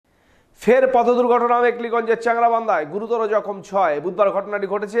ফের পথ দুর্ঘটনা মেকলিগঞ্জের চ্যাংরাবান্ধায় গুরুতর জখম 6। বুধবার ঘটনাটি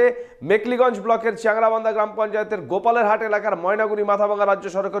ঘটেছে মেকলিগঞ্জ ব্লকের চ্যাংরাবান্ধা গ্রাম পঞ্চায়েতের গোপালের হাট এলাকার ময়নাগুড়ি মাথাভাঙ্গা রাজ্য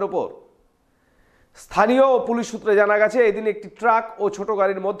সড়কের উপর। স্থানীয় ও পুলিশ সূত্রে জানা গেছে, এদিন একটি ট্রাক ও ছোট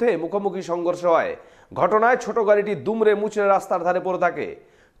গাড়ির মধ্যে মুখোমুখি সংঘর্ষ হয়। ঘটনায় ছোট গাড়িটি দুমড়ে মুচড়ে রাস্তার ধারে পড়ে থাকে।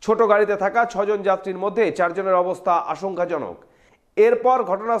 ছোট গাড়িতে থাকা 6 জন যাত্রীর মধ্যে 4 জনের অবস্থা আশঙ্কাজনক। এরপর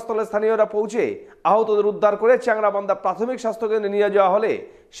ঘটনাস্থলে স্থানীয়রা পৌঁছে আহতদের উদ্ধার করে চ্যাংরাবান্ধা প্রাথমিক স্বাস্থ্যকেন্দ্রে নিয়ে যাওয়া হলে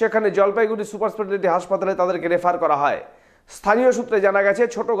সেখানে জলপাইগুড়ি সুপার স্পেশালিটি হাসপাতালে তাদেরকে রেফার করা হয়। স্থানীয় সূত্রে জানা গেছে,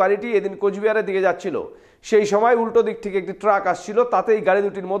 ছোট গাড়িটি এদিন কোচবিহারের দিকে যাচ্ছিল। সেই সময় উল্টো দিক থেকে একটি ট্রাক আসছিল, তাতেই গাড়ি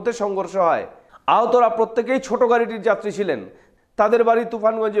দুটির মধ্যে সংঘর্ষ হয়। আহতরা প্রত্যেকেই ছোট গাড়িটির যাত্রী ছিলেন। তাদের বাড়ি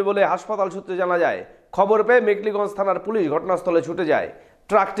তুফানগঞ্জে বলে হাসপাতাল সূত্রে জানা যায়। খবর পেয়ে মেকলিগঞ্জ থানার পুলিশ ঘটনাস্থলে ছুটে যায়।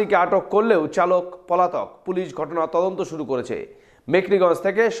 ট্রাকটিকে আটক করলেও চালক পলাতক। পুলিশ ঘটনার তদন্ত শুরু করেছে। মেকলিগঞ্জ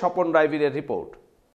থেকে স্বপন রায়বীরের রিপোর্ট।